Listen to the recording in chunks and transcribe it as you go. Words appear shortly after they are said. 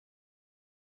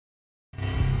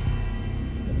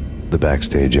The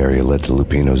backstage area led to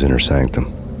Lupino's inner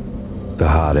sanctum. The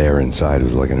hot air inside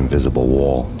was like an invisible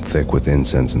wall, thick with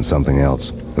incense and something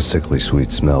else, a sickly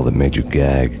sweet smell that made you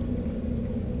gag.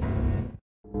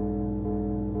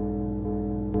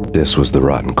 This was the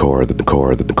rotten core of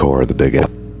the big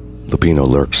apple. Lupino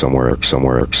lurked somewhere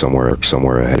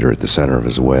ahead or at the center of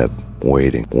his web,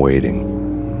 waiting.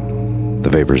 The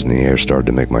vapors in the air started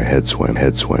to make my head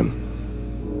swim.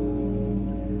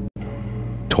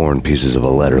 Torn pieces of a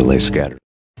letter lay scattered.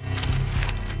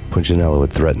 Punchinello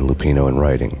had threatened Lupino in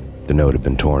writing. The note had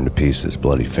been torn to pieces,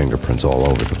 bloody fingerprints all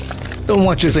over them. Don't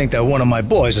want you to think that one of my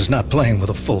boys is not playing with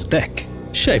a full deck.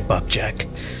 Shape up, Jack.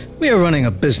 We are running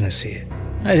a business here.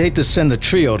 I'd hate to send the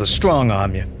trio to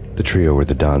strong-arm you. The trio were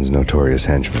the Don's notorious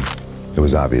henchmen. It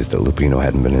was obvious that Lupino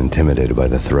hadn't been intimidated by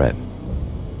the threat.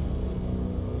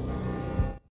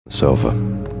 Sofa.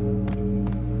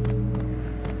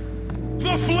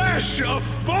 The flesh of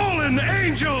fallen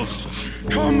angels!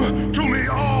 Come to me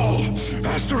all!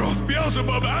 Astaroth,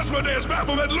 Beelzebub, Asmodeus,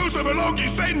 Baphomet, Lucifer, Loki,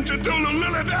 Satan, Cthulhu,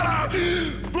 Lilith, Ella!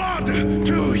 Blood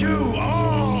to you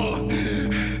all!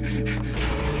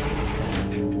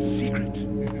 Secret.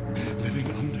 Living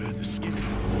under the skin of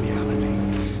reality.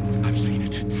 I've seen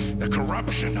it. The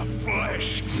corruption of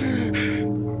flesh.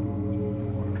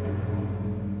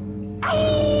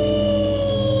 Ow!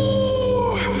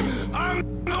 I'm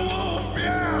the wolf,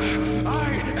 yeah! I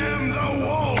am the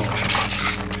wolf!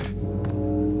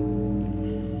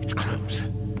 It's close.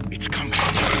 It's coming.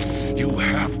 You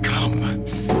have come. A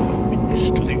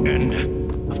witness to the end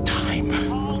of time.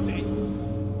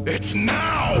 It's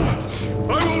now!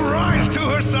 I will rise to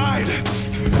her side!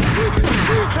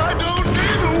 I don't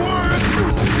need the words!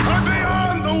 I'm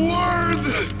beyond the words!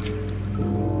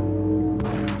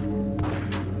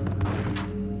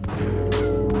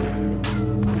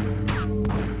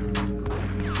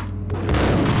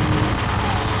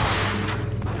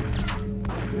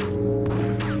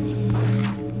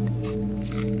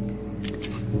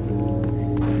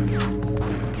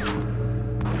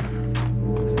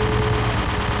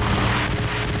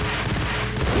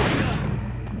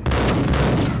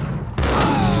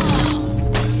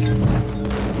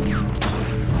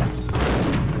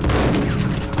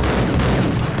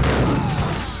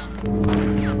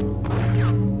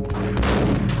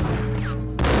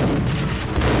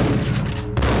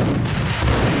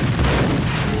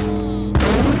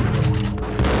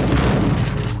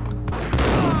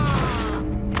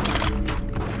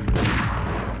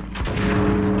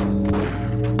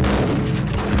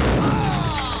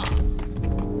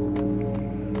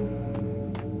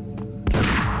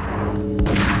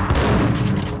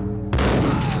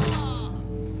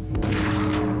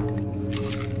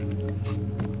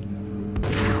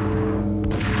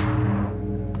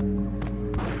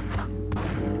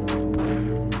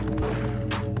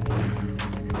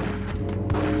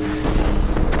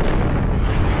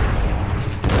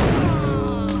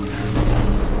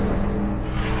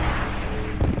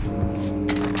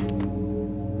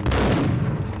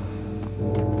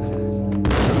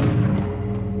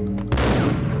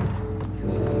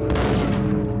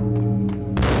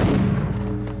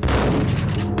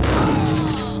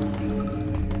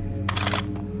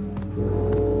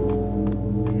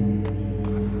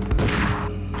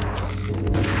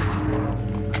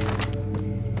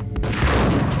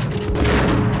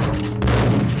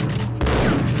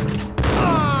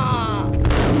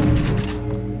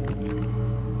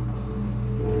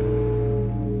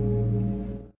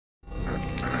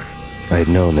 I had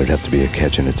known there'd have to be a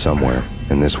catch in it somewhere,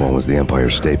 and this one was the Empire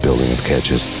State Building of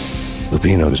catches.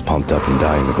 Lupino was pumped up and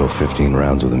dying to go 15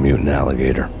 rounds with a mutant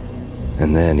alligator.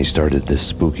 And then he started this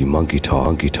spooky monkey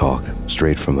talk,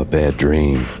 straight from a bad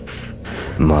dream.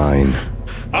 Mine.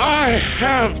 I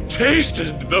have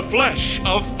tasted the flesh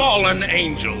of fallen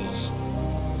angels.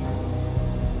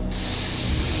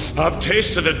 I've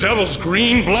tasted the devil's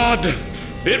green blood.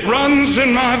 It runs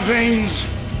in my veins.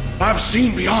 I've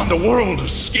seen beyond the world of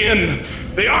skin,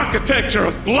 the architecture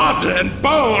of blood and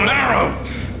bow and arrow.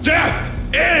 Death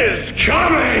is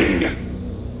coming!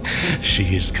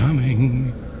 She is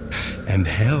coming, and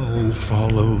hell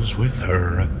follows with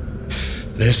her.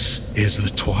 This is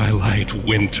the twilight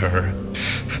winter.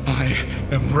 I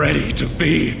am ready to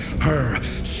be her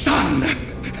son.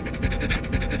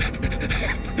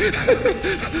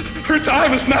 Her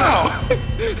time is now,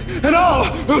 and all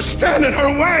who stand in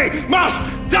her way must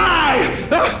die!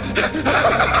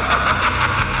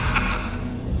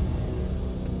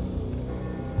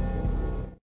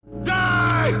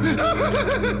 Die!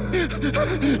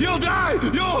 You'll die!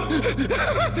 You'll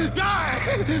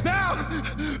die! Now!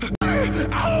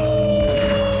 Ow!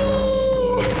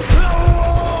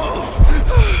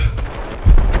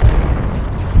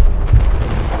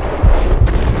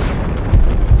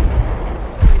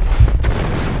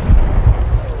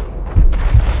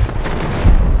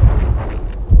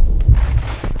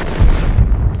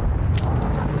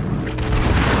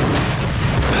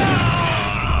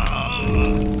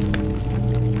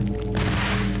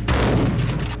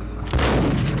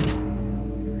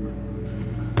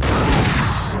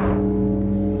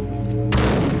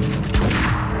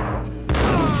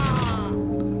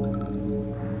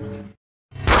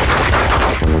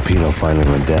 Reno finally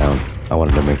went down, I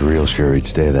wanted to make real sure he'd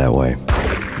stay that way.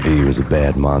 V was a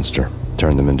bad monster.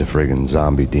 Turned them into friggin'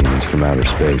 zombie demons from outer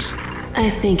space. I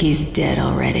think he's dead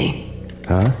already.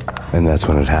 Huh? And that's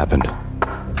when it happened.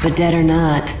 But dead or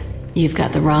not, you've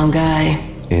got the wrong guy.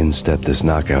 In stepped this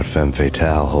knockout femme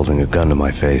fatale holding a gun to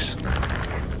my face.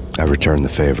 I returned the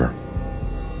favor.